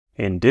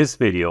In this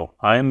video,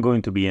 I am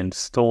going to be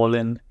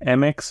installing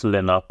MX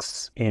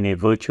Linux in a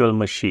virtual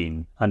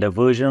machine, and the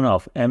version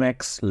of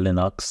MX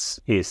Linux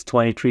is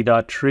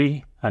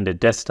 23.3 and the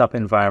desktop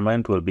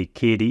environment will be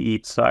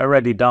KDE. So I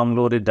already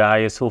downloaded the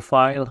ISO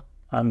file.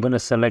 I'm going to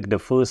select the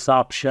first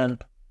option.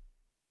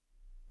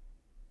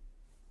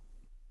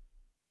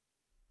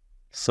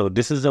 So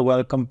this is the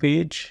welcome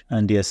page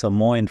and there's some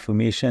more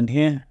information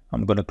here.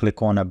 I'm going to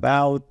click on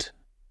About.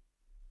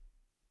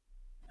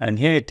 And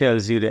here it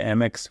tells you the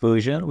MX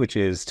version, which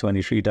is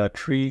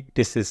 23.3.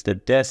 This is the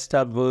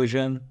desktop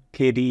version,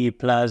 KDE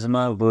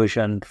Plasma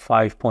version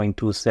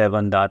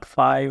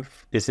 5.27.5.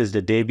 This is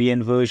the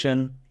Debian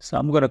version. So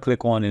I'm going to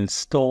click on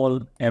Install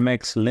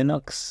MX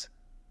Linux.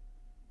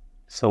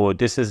 So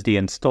this is the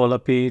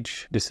installer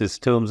page. This is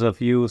terms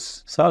of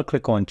use. So I'll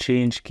click on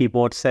Change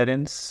Keyboard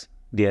Settings.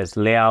 There's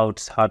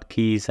layouts,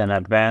 hotkeys, and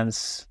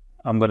advanced.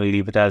 I'm going to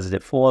leave it as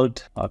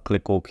default. I'll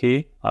click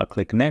OK. I'll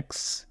click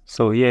Next.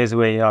 So here's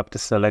where you have to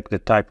select the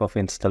type of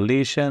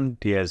installation.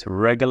 There's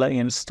regular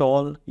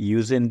install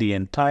using the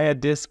entire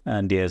disk,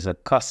 and there's a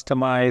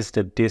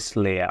customized disk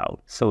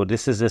layout. So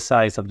this is the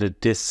size of the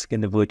disk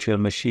in the virtual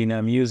machine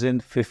I'm using,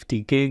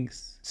 50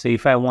 gigs. So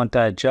if I want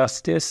to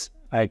adjust this,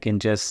 I can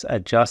just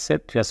adjust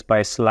it just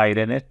by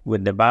sliding it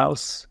with the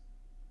mouse.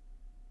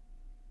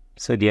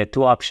 So there are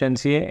two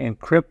options here,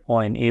 encrypt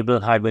or enable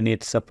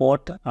hibernate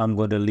support. I'm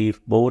going to leave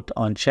both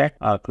unchecked.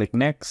 I'll click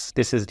next.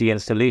 This is the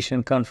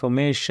installation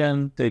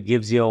confirmation. So it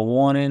gives you a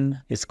warning.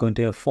 It's going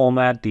to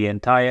format the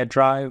entire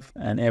drive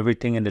and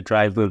everything in the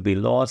drive will be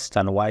lost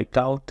and wiped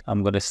out.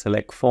 I'm going to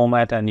select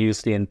format and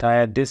use the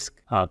entire disk.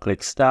 I'll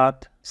click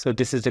start. So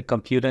this is the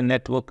computer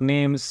network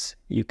names.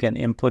 You can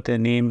input a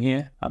name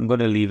here. I'm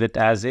going to leave it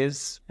as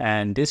is.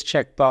 And this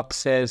checkbox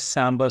says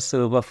Samba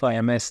server for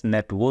MS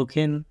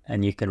networking,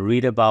 and you can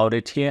read about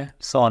it here.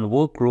 So on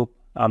workgroup,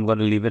 I'm going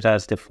to leave it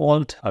as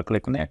default. I'll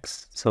click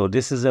next. So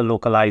this is the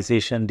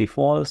localization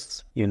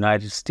defaults,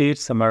 United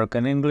States,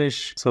 American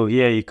English. So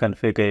here you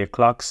configure your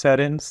clock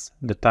settings.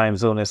 The time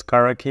zone is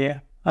correct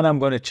here. And I'm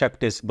going to check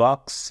this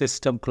box.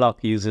 System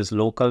clock uses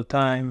local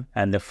time.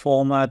 And the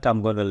format,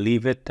 I'm going to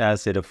leave it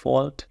as the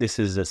default. This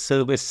is the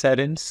service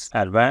settings,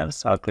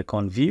 advanced. I'll click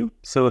on view.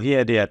 So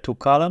here there are two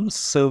columns,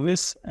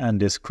 service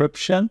and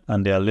description.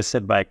 And they are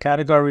listed by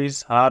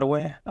categories,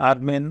 hardware,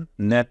 admin,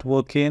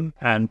 networking,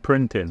 and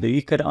printing. So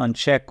you could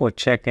uncheck or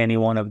check any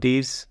one of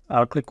these.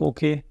 I'll click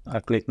OK.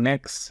 I'll click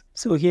next.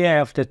 So here I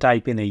have to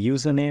type in a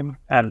username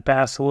and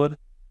password.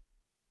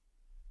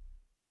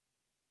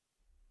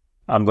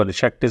 I'm going to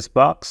check this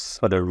box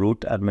for the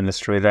root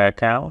administrator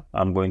account.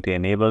 I'm going to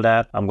enable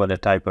that. I'm going to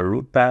type a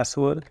root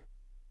password.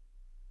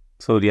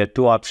 So there are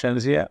two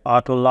options here,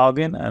 auto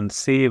login and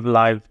save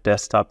live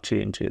desktop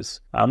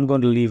changes. I'm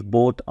going to leave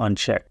both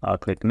unchecked. I'll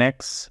click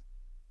next.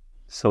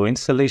 So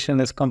installation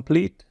is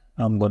complete.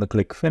 I'm going to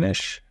click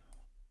finish.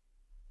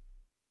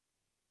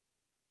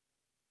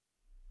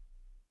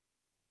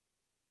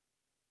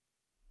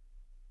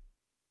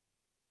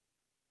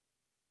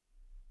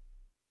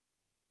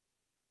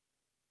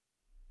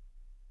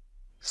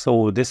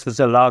 So this is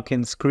the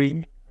login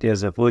screen.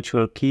 There's a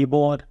virtual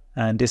keyboard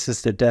and this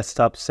is the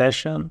desktop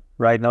session.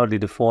 Right now the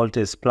default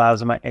is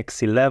Plasma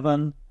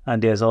X11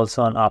 and there's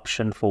also an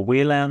option for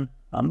WLAN.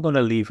 I'm going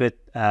to leave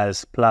it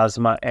as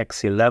Plasma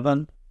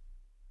X11.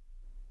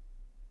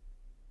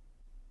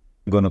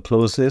 I'm going to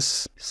close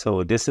this.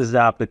 So this is the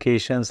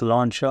applications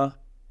launcher.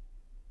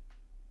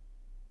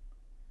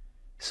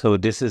 So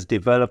this is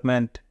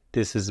development,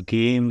 this is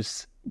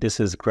games,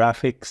 this is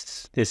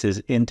graphics, this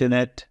is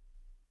internet.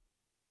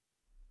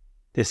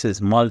 This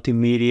is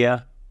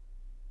multimedia.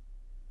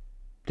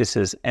 This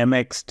is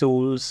MX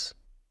tools.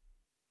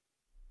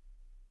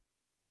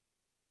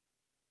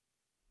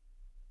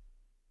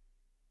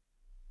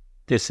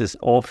 This is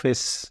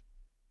office.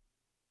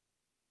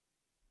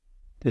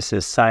 This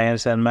is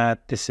science and math.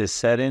 This is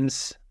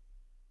settings.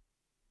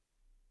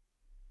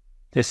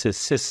 This is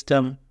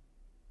system.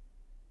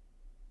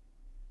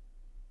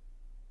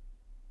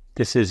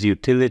 This is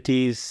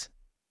utilities.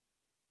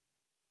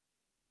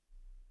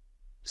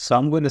 So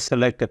I'm going to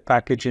select the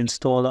package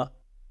installer.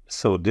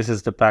 So this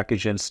is the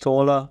package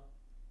installer.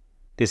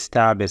 This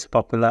tab is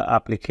popular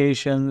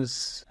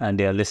applications and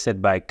they are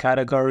listed by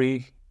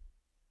category.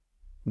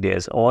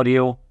 There's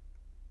audio.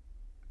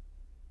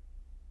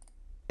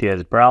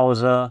 There's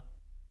browser.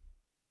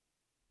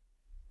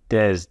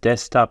 There's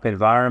desktop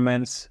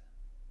environments.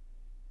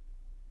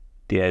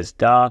 There's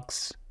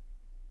docs.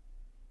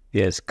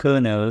 There's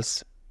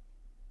kernels.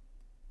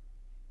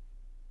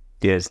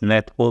 There's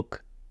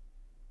network.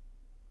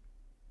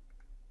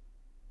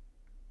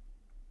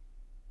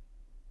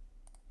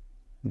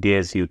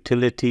 There's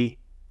utility.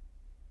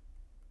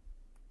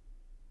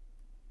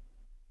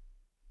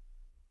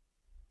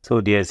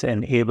 So there's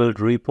enabled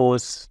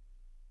repos.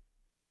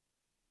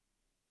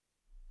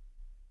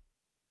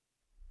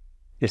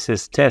 This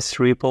is test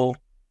repo.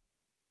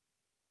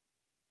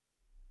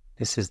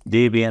 This is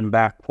Debian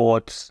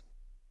backports.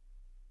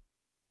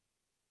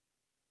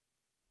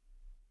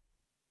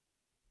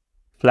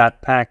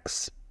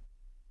 Flatpaks.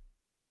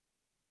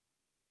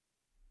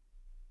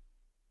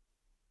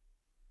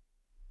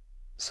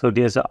 So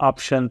there's an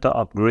option to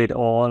upgrade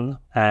all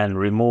and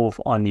remove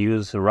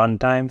unused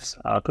runtimes.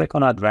 I'll click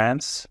on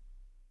Advanced.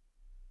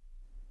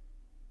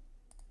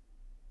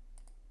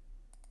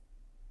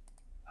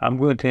 I'm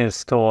going to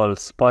install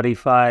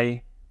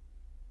Spotify.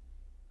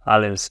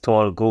 I'll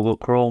install Google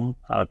Chrome.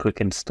 I'll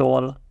click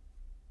Install.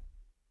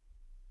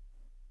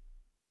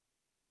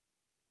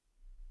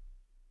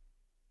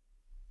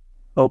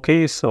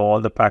 Okay, so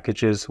all the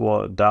packages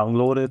were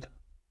downloaded.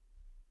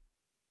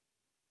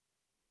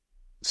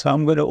 So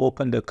I'm going to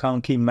open the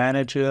account key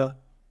manager.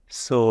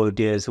 So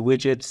there's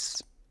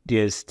widgets,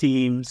 there's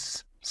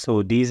themes.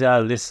 So these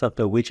are lists of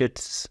the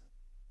widgets.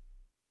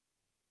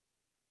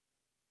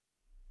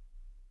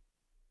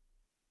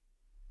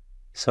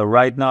 So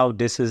right now,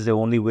 this is the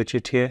only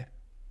widget here.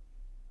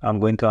 I'm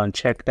going to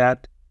uncheck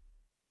that.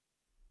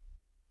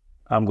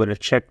 I'm going to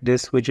check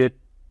this widget.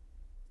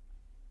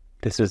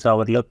 This is how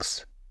it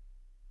looks.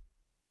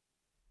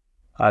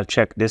 I'll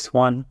check this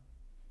one.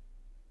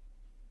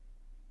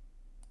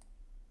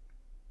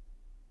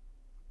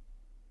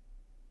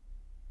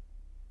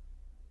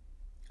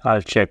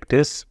 I'll check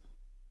this.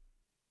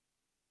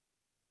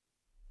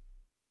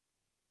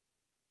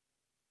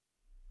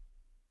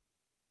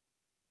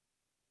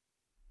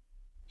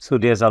 So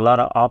there's a lot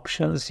of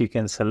options you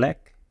can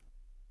select.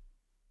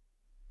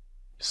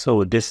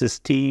 So this is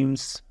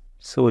themes.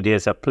 So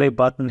there's a play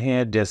button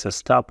here, there's a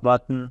stop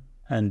button,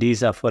 and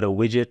these are for the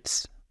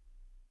widgets.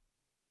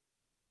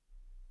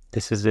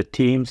 This is the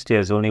themes,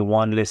 there's only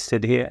one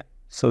listed here.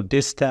 So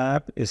this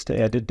tab is to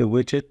edit the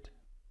widget.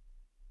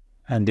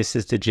 And this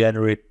is to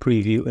generate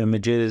preview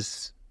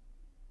images.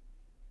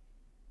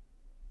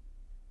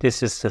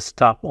 This is to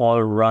stop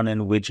all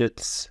running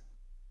widgets.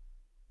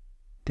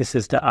 This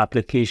is the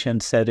application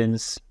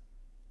settings.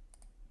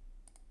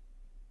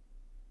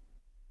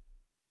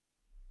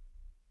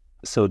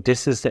 So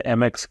this is the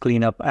MX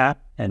Cleanup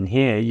app. And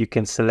here you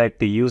can select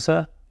the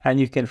user and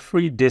you can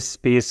free this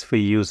space for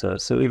user.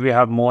 So if you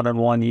have more than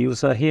one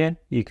user here,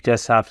 you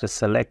just have to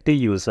select the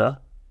user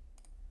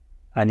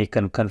and you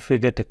can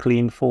configure to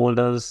clean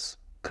folders,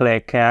 clear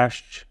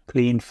cache,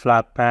 clean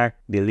Flatpak,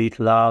 delete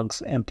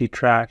logs, empty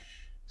trash.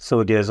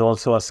 So there's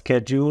also a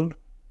schedule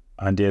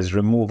and there's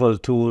removal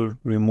tool,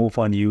 remove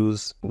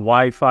unused,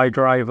 Wi-Fi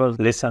driver,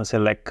 list and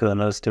select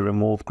kernels to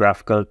remove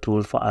graphical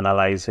tool for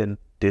analyzing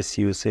this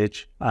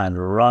usage and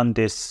run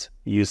this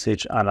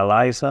usage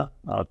analyzer.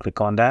 I'll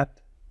click on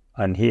that.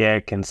 And here I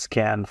can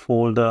scan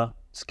folder,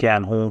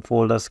 scan home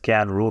folder,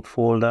 scan root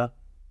folder.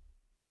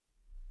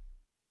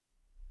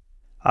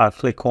 I'll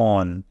click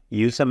on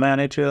user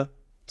manager.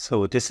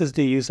 So this is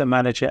the user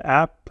manager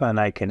app and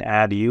I can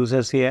add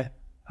users here.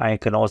 I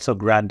can also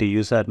grant the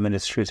user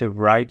administrative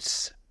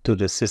rights to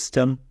the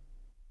system.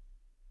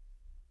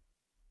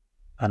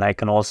 And I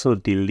can also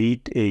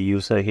delete a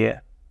user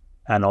here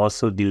and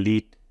also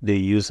delete the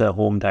user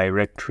home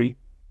directory.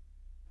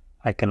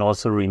 I can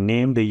also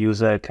rename the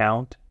user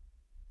account.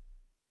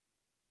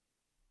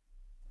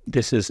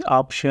 This is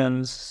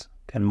options,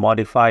 can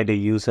modify the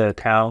user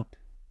account.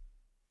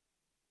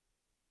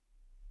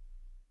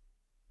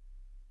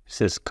 This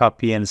is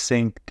copy and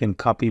sync, can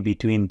copy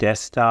between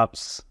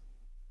desktops.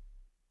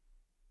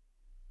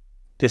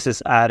 This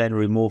is add and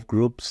remove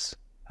groups,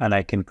 and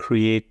I can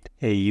create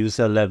a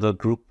user level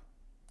group.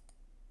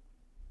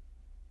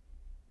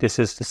 This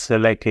is to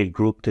select a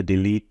group to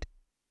delete.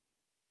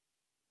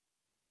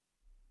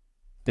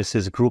 This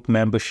is group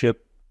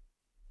membership.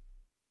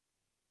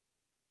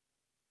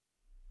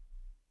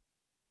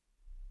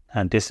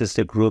 And this is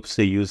the groups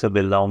the user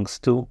belongs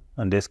to,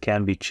 and this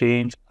can be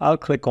changed. I'll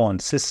click on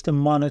System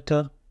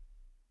Monitor.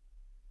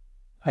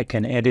 I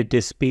can edit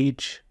this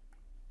page.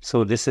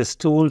 So this is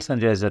Tools,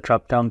 and there's a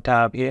drop-down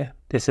tab here.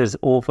 This is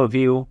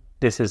Overview.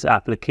 This is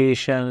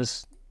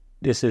Applications.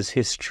 This is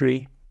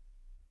History.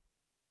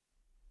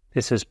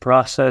 This is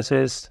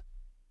Processes.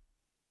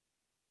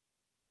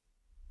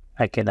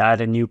 I can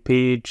add a new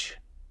page.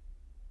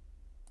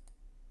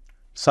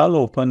 So I'll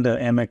open the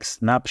MX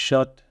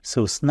Snapshot.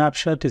 So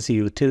Snapshot is a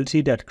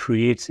utility that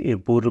creates a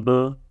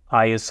bootable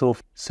ISO.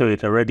 So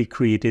it already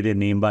created a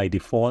name by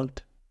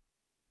default.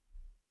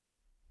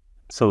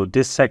 So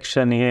this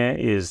section here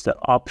is the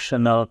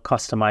optional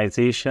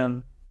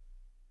customization.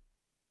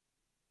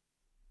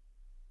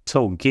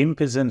 So GIMP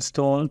is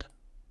installed.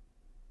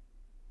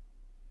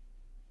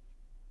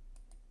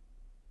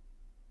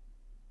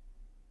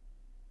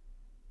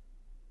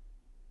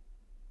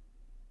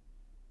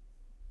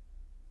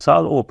 So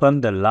I'll open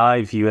the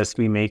live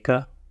USB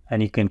maker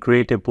and you can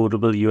create a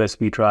bootable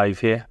USB drive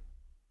here.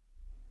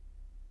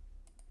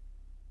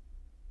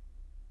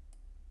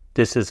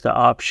 This is the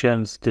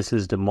options, this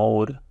is the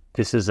mode,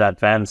 this is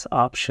advanced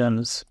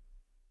options.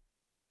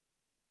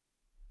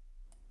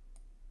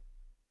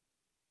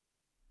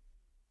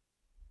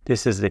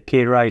 This is the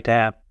KWrite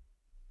app.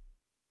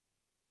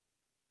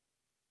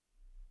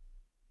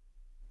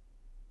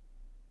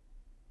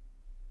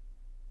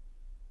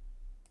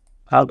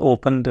 I'll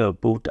open the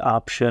boot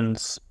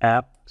options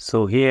app.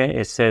 So here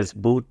it says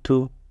boot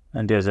to,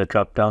 and there's a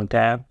drop down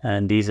tab,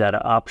 and these are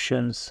the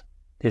options.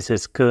 This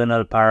is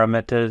kernel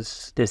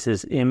parameters. This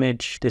is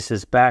image. This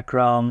is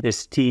background.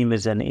 This theme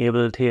is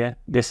enabled here.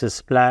 This is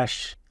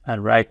splash.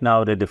 And right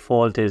now the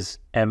default is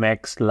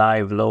MX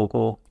Live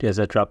logo. There's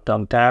a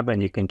drop-down tab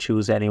and you can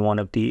choose any one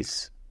of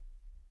these.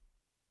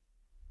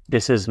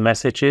 This is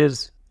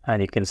messages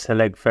and you can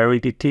select very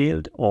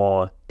detailed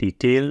or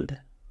detailed.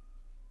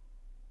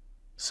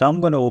 So I'm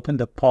going to open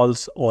the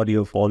Pulse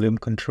audio volume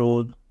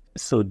control.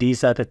 So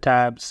these are the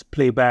tabs: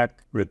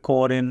 playback,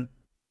 recording,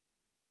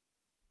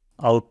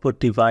 output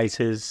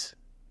devices,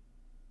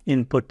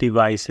 input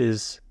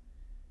devices,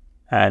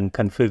 and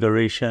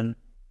configuration.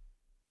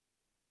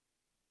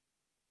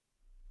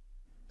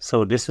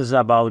 So this is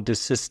about the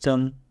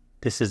system.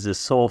 This is the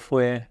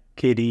software,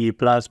 KDE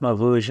Plasma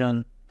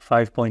version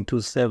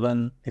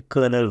 5.27. The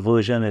kernel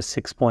version is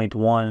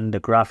 6.1. The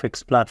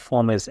graphics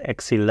platform is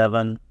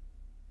X11.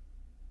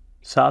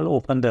 So I'll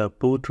open the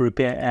boot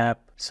repair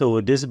app. So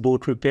this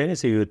boot repair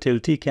is a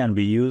utility can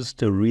be used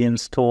to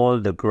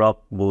reinstall the grub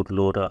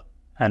bootloader.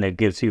 And it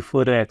gives you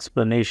further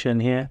explanation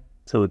here.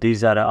 So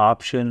these are the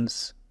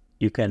options.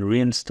 You can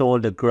reinstall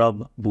the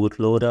grub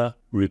bootloader,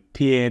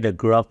 repair the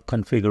grub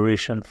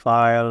configuration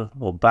file,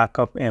 or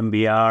backup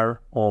MBR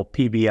or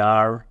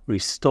PBR,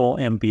 restore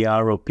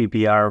MBR or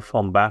PBR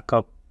from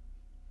backup.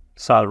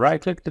 So I'll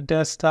right click the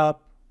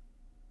desktop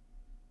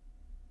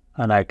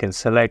and I can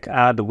select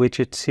add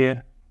widgets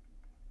here.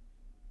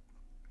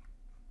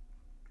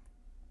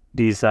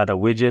 These are the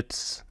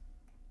widgets.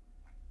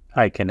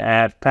 I can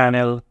add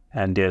panel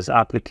and there's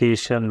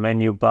application,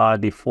 menu bar,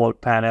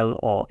 default panel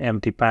or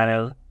empty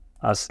panel.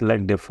 I'll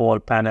select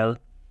default panel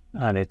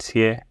and it's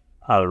here.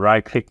 I'll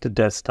right click the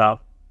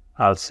desktop.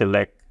 I'll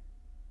select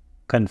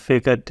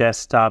configure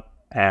desktop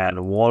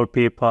and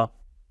wallpaper.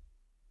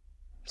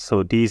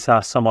 So these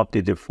are some of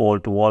the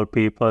default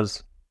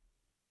wallpapers.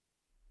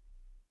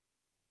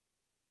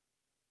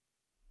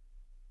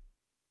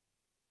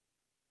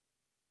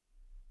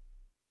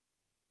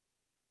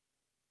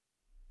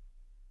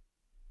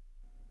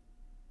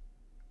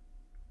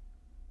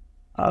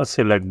 I'll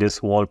select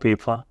this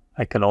wallpaper.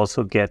 I can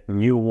also get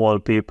new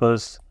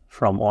wallpapers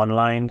from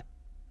online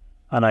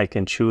and I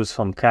can choose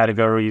from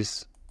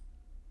categories.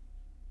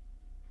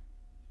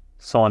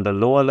 So on the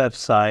lower left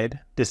side,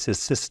 this is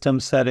system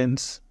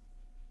settings.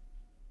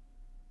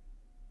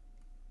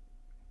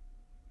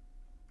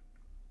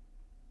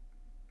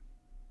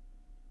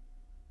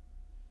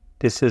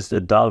 This is the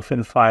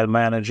Dolphin file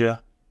manager.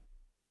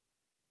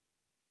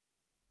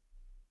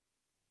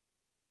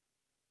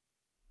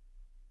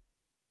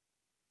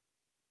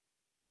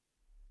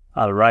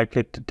 I'll right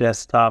click the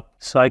desktop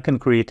so I can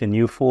create a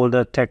new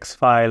folder, text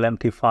file,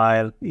 empty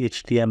file,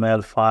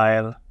 HTML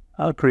file.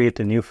 I'll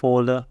create a new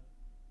folder.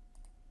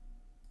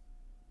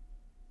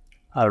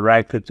 I'll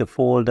right click the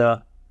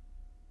folder.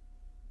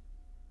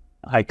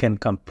 I can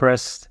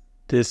compress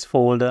this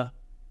folder.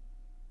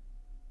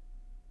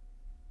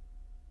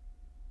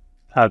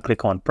 I'll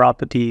click on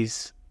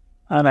properties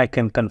and I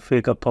can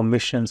configure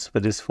permissions for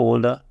this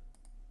folder.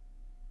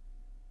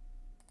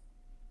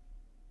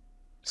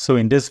 So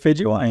in this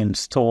video, I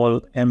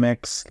install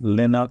MX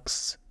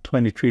Linux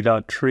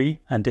 23.3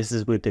 and this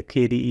is with the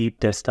KDE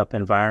desktop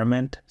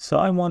environment. So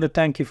I want to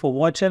thank you for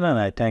watching and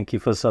I thank you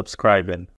for subscribing.